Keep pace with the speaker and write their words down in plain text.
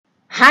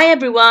Hi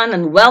everyone,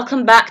 and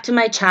welcome back to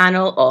my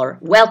channel, or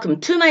welcome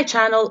to my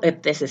channel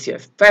if this is your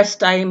first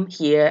time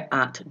here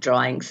at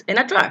Drawings in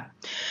a Drawer.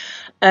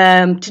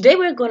 Today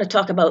we're going to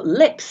talk about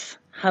lips,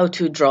 how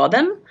to draw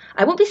them.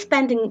 I won't be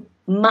spending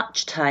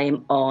much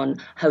time on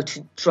how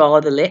to draw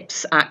the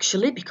lips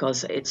actually,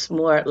 because it's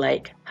more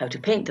like how to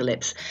paint the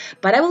lips,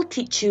 but I will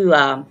teach you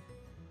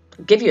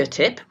give you a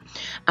tip,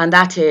 and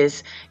that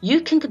is you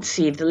can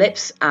conceive the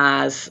lips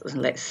as,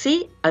 let's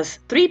see, as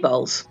three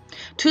balls,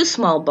 two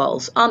small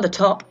balls on the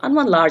top and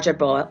one larger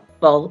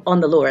ball on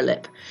the lower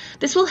lip.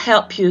 This will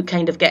help you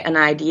kind of get an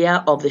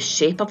idea of the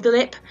shape of the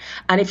lip,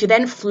 and if you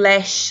then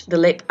flesh the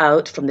lip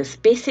out from this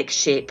basic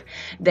shape,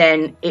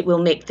 then it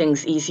will make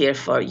things easier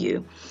for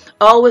you.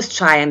 Always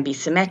try and be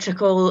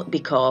symmetrical,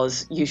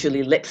 because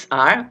usually lips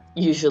are,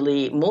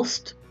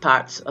 most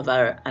parts of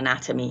our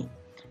anatomy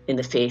in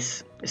the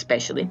face,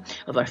 especially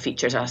of our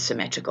features, are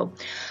symmetrical.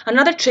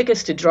 Another trick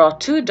is to draw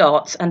two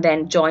dots and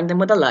then join them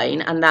with a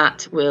line, and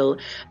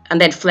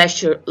then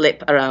flesh your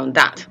lip around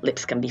that.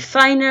 Lips can be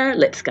finer,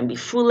 lips can be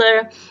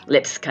fuller,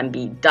 lips can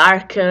be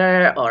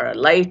darker or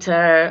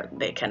lighter,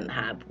 they can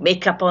have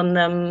makeup on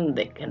them,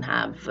 they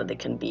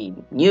can be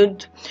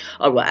nude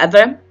or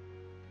whatever.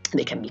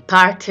 They can be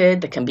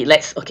parted, they can be,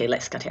 let's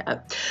cut it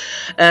out.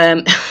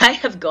 I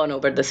have gone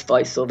over this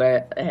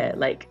voiceover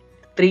like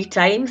 3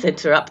 times,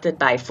 interrupted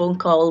by phone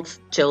calls,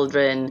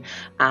 children,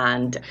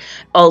 and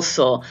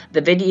also the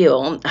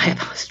video. I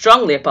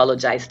strongly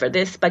apologize for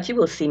this, but you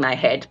will see my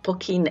head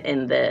poking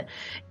in the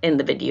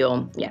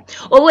video. Yeah.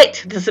 Oh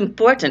wait, this is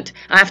important.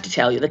 I have to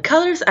tell you, the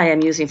colors I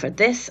am using for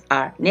this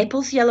are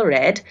Naples Yellow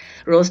Red,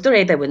 Rose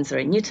Doré by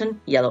Winsor & Newton,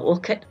 Yellow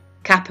Ochre,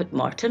 Caput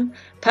Mortuum,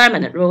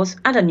 Permanent Rose,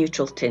 and a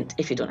neutral tint.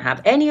 If you don't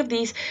have any of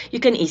these, you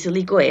can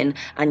easily go in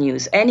and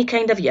use any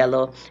kind of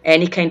yellow,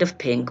 any kind of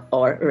pink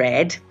or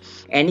red,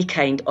 any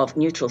kind of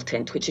neutral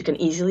tint, which you can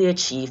easily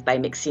achieve by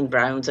mixing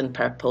browns and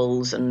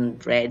purples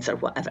and reds or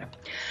whatever.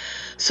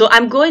 So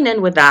I'm going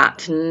in with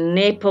that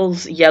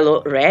Naples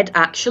Yellow Red,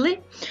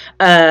 actually,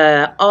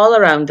 all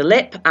around the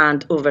lip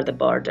and over the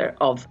border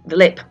of the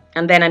lip.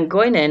 And then I'm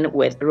going in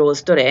with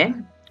Rose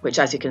Doré, which,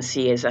 as you can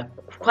see, is a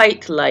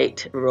quite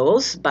light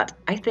rose, but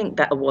I think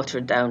that a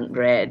watered down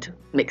red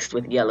mixed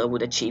with yellow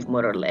would achieve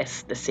more or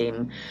less the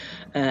same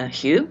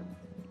hue.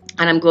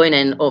 And I'm going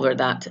in over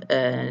that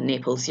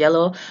Naples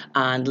yellow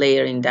and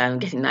layering down,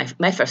 getting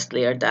my first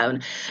layer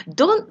down.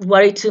 Don't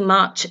worry too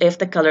much if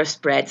the colour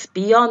spreads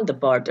beyond the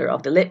border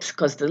of the lips,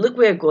 because the look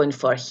we're going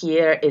for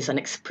here is an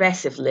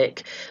expressive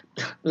an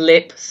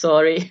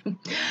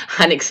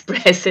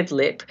expressive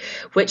lip,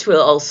 which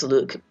will also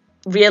look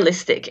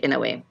realistic in a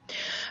way.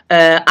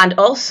 And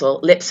also,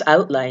 lips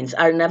outlines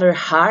are never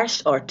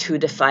harsh or too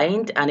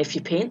defined, and if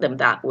you paint them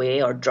that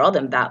way or draw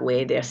them that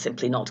way, they're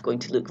simply not going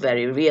to look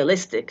very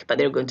realistic, but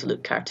they're going to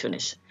look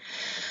cartoonish.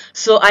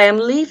 So I am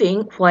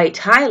leaving white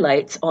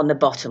highlights on the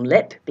bottom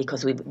lip,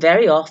 because we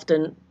very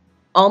often,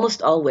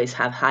 almost always,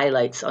 have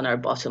highlights on our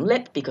bottom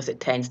lip because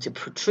it tends to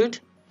protrude.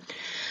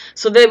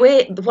 So how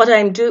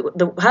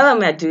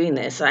am I doing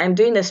this? I'm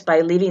doing this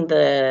by leaving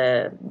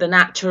the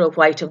natural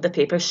white of the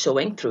paper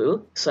showing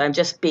through. So I'm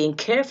just being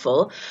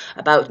careful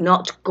about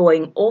not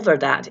going over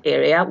that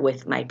area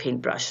with my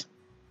paintbrush.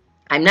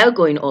 I'm now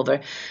going over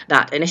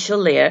that initial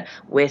layer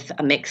with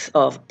a mix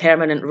of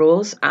Permanent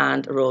Rose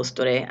and Rose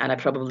Doré, and I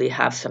probably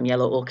have some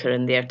yellow ochre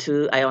in there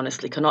too. I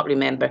honestly cannot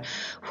remember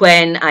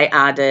when I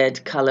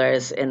added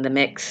colours in the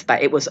mix,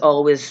 but it was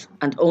always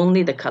and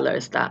only the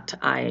colours that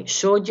I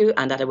showed you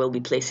and that I will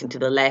be placing to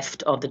the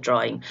left of the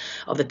drawing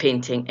of the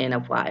painting in a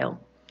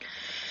while.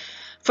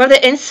 For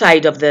the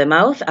inside of the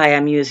mouth, I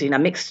am using a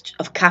mix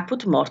of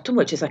Caput Mortuum,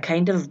 which is a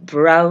kind of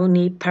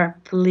browny,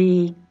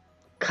 purpley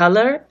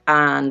colour,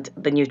 and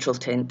the neutral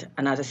tint.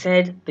 And as I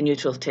said, the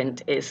neutral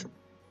tint is,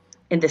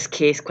 in this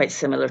case, quite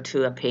similar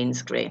to a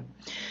Payne's grey.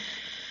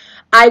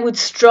 I would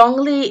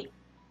strongly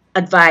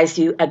advise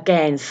you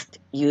against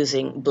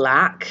using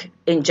black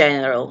in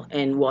general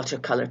in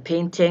watercolour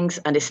paintings,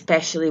 and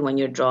especially when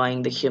you're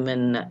drawing the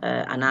human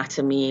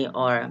anatomy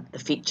or the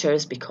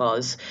features,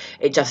 because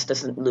it just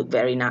doesn't look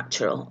very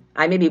natural.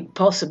 I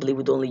possibly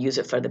would only use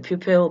it for the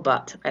pupil,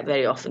 but I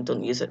very often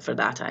don't use it for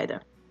that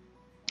either.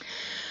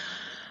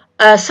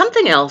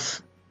 Something else,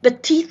 the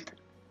teeth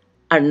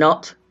are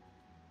not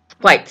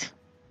white.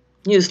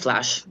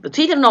 Newsflash, the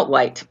teeth are not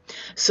white.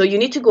 So you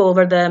need to go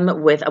over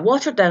them with a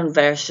watered down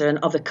version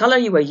of the colour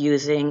you were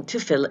using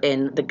to fill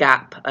in the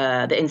gap,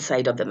 the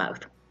inside of the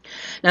mouth.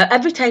 Now,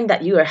 every time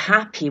that you are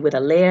happy with a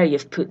layer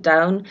you've put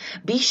down,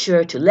 be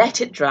sure to let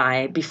it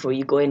dry before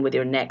you go in with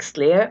your next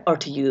layer, or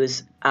to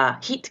use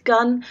a heat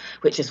gun,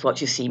 which is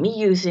what you see me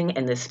using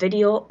in this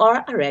video,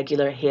 or a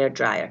regular hair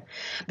dryer.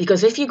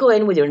 Because if you go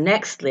in with your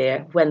next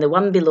layer, when the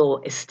one below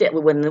is still,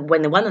 when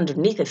the one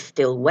underneath is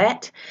still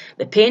wet,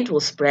 the paint will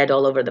spread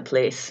all over the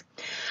place.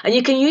 And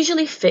you can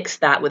usually fix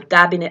that with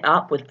dabbing it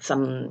up with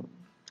some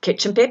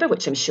kitchen paper,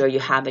 which I'm sure you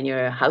have in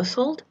your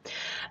household.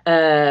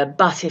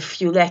 But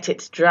if you let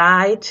it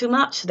dry too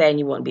much, then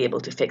you won't be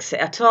able to fix it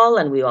at all.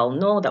 And we all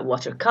know that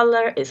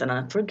watercolour is an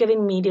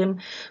unforgiving medium,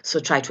 so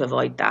try to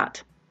avoid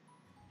that.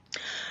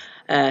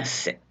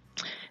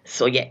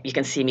 So yeah, you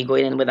can see me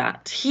going in with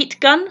that heat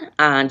gun,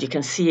 and you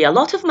can see a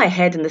lot of my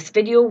head in this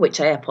video,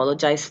 which I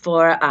apologize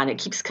for, and it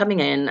keeps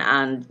coming in.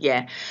 And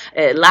yeah,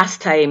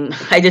 last time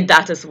I did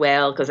that as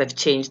well because I've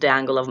changed the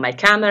angle of my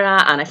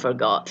camera and I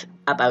forgot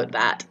about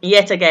that.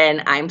 Yet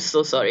again, I'm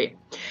so sorry.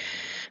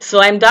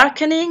 So I'm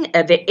darkening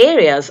the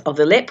areas of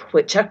the lip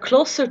which are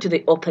closer to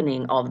the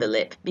opening of the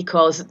lip,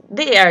 because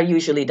they are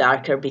usually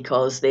darker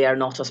because they are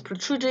not as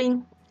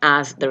protruding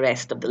as the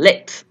rest of the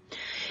lips.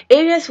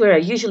 Areas where are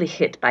usually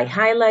hit by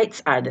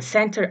highlights are the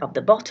center of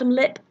the bottom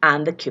lip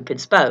and the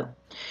cupid's bow.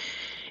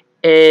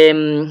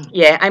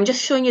 Yeah, I'm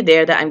just showing you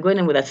there that I'm going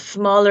in with a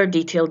smaller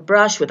detailed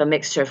brush with a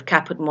mixture of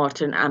Caput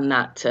Morton and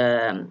that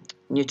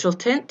neutral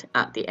tint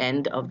at the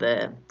end of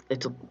the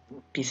little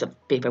piece of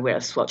paper where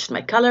I've swatched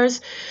my colours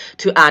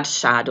to add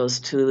shadows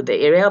to the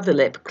area of the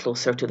lip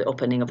closer to the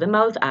opening of the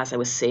mouth, as I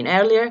was saying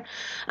earlier.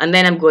 And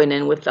then I'm going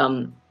in with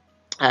some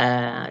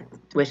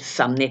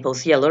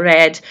Naples Yellow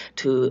Red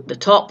to the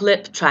top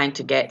lip, trying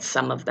to get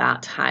some of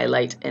that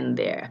highlight in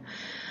there.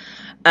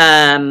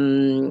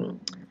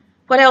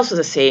 What else was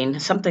I saying?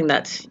 Something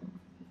that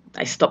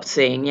I stopped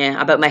saying,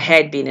 yeah, about my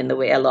head being in the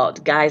way a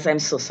lot. Guys, I'm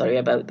so sorry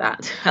about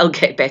that. I'll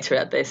get better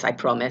at this, I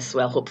promise.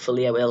 Well,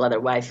 hopefully I will.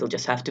 Otherwise, you'll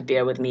just have to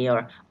bear with me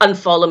or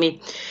unfollow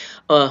me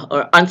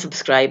or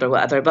unsubscribe or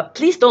whatever. But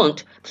please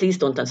don't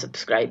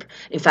unsubscribe.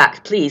 In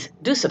fact, please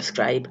do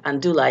subscribe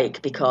and do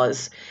like,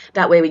 because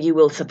that way you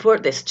will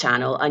support this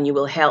channel and you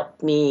will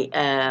help me.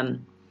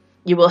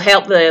 You will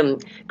help the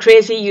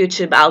crazy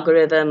YouTube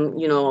algorithm,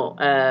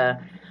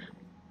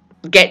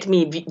 get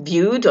me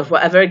viewed or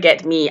whatever,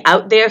 get me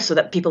out there so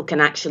that people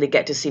can actually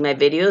get to see my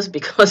videos,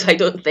 because I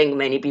don't think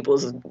many people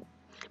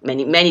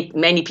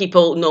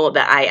know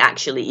that I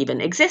actually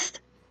even exist.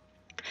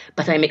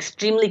 But I'm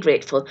extremely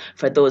grateful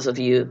for those of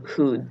you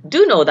who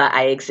do know that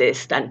I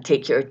exist and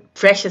take your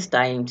precious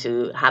time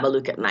to have a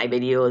look at my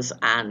videos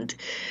and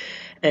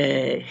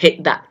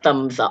hit that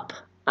thumbs up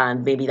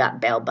and maybe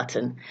that bell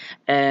button.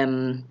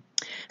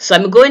 So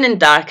I'm going in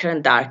darker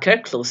and darker,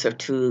 closer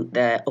to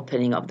the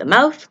opening of the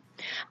mouth,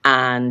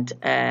 and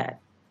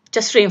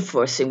just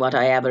reinforcing what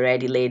I have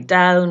already laid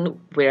down,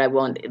 where I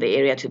want the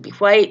area to be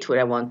white, where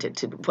I want it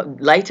to be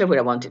lighter, where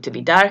I want it to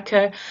be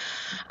darker.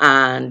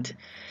 And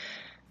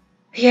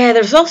yeah,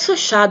 there's also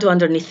shadow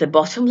underneath the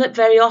bottom lip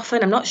very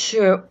often. I'm not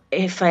sure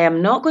if I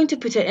am not going to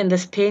put it in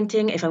this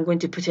painting, if I'm going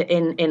to put it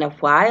in a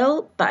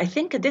while, but I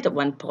think I did at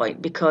one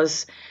point,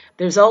 because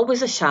there's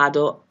always a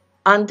shadow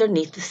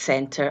underneath the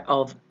center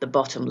of the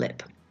bottom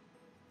lip.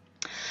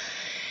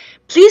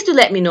 Please do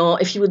let me know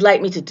if you would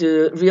like me to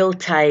do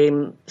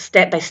real-time,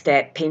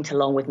 step-by-step paint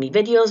along with me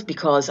videos,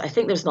 because I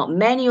think there's not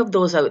many of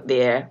those out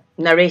there.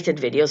 Narrated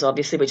videos,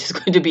 obviously, which is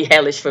going to be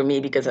hellish for me,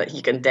 because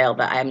you can tell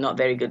that I am not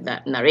very good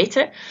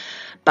narrator.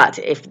 But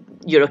if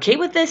you're okay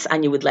with this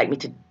and you would like me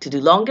to do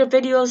longer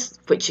videos,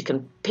 which you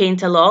can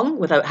paint along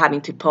without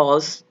having to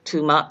pause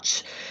too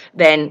much,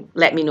 then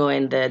let me know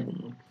in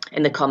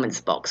the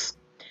comments box.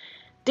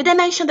 Did I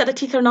mention that the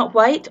teeth are not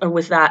white, or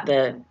was that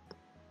the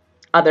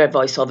other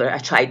voiceover I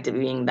tried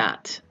doing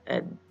that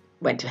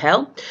went to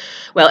hell?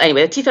 Well,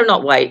 anyway, the teeth are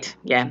not white,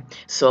 yeah.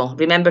 So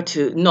remember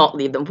to not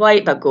leave them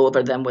white, but go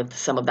over them with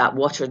some of that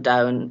watered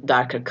down,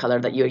 darker color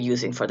that you're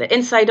using for the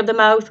inside of the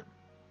mouth.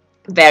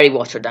 Very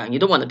watered down. You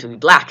don't want it to be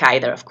black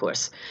either, of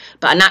course.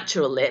 But a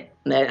natural lip,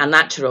 a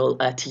natural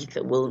teeth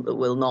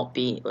will not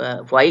be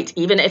white.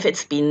 Even if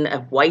it's been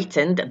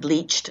whitened,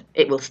 bleached,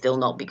 it will still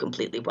not be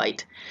completely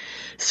white.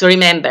 So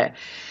remember,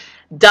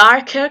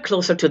 darker,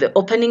 closer to the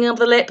opening of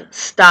the lip,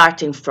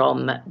 starting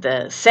from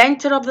the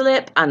center of the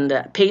lip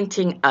and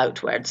painting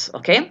outwards,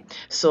 okay?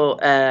 So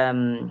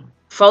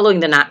following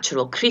the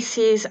natural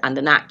creases and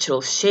the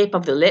natural shape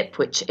of the lip,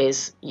 which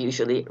is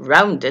usually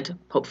rounded,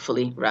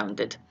 hopefully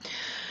rounded.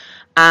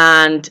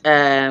 And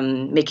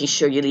making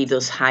sure you leave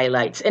those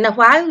highlights. In a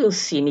while, you'll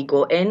see me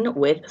go in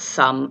with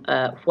some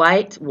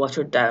white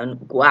watered down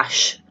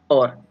gouache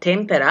or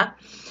tempera.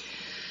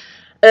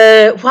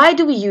 Why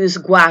do we use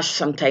gouache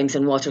sometimes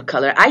in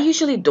watercolor? I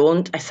usually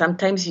don't. I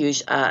sometimes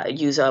use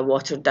a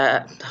watered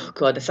I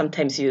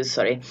sometimes use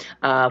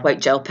white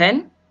gel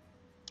pen.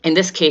 In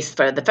this case,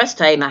 for the first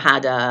time, I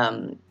had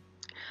a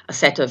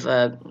set of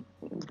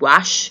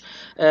gouache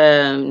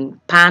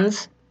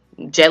pans.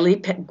 Jelly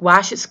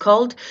gouache it's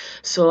called.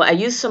 So I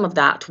used some of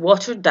that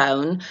watered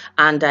down,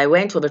 and I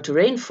went over to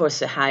reinforce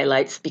the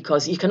highlights,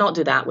 because you cannot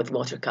do that with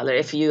watercolor.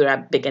 If you're a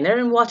beginner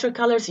in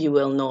watercolors, you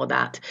will know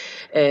that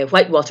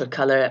white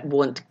watercolor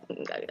won't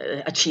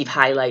achieve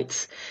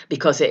highlights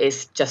because it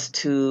is just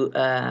too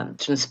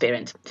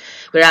transparent,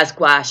 whereas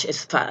gouache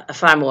is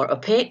far more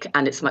opaque,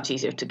 and it's much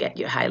easier to get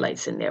your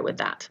highlights in there with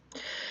that.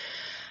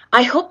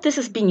 I hope this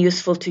has been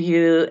useful to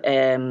you,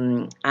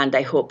 and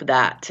I hope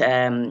that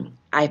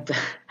I've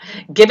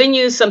given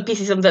you some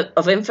pieces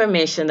of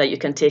information that you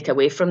can take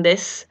away from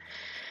this,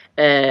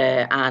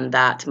 and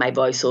that my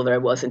voiceover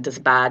wasn't as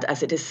bad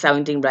as it is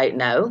sounding right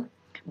now.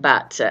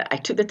 But I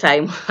took the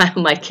time while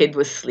my kid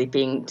was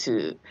sleeping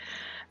to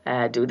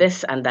do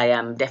this, and I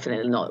am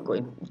definitely not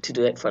going to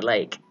do it for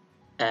like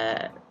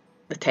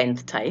the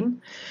 10th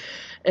time.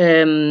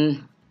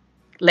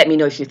 Let me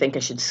know if you think I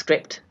should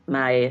script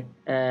my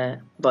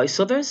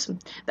voiceovers.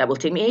 That will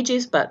take me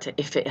ages, but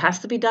if it has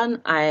to be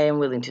done, I am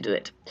willing to do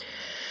it.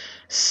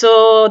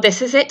 So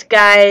this is it,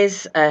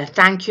 guys.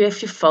 Thank you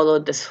if you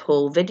followed this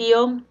whole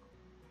video,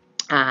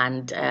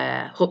 and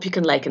hope you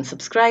can like and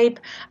subscribe,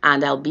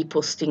 and I'll be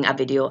posting a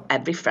video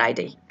every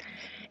Friday.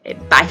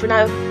 Bye for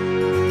now.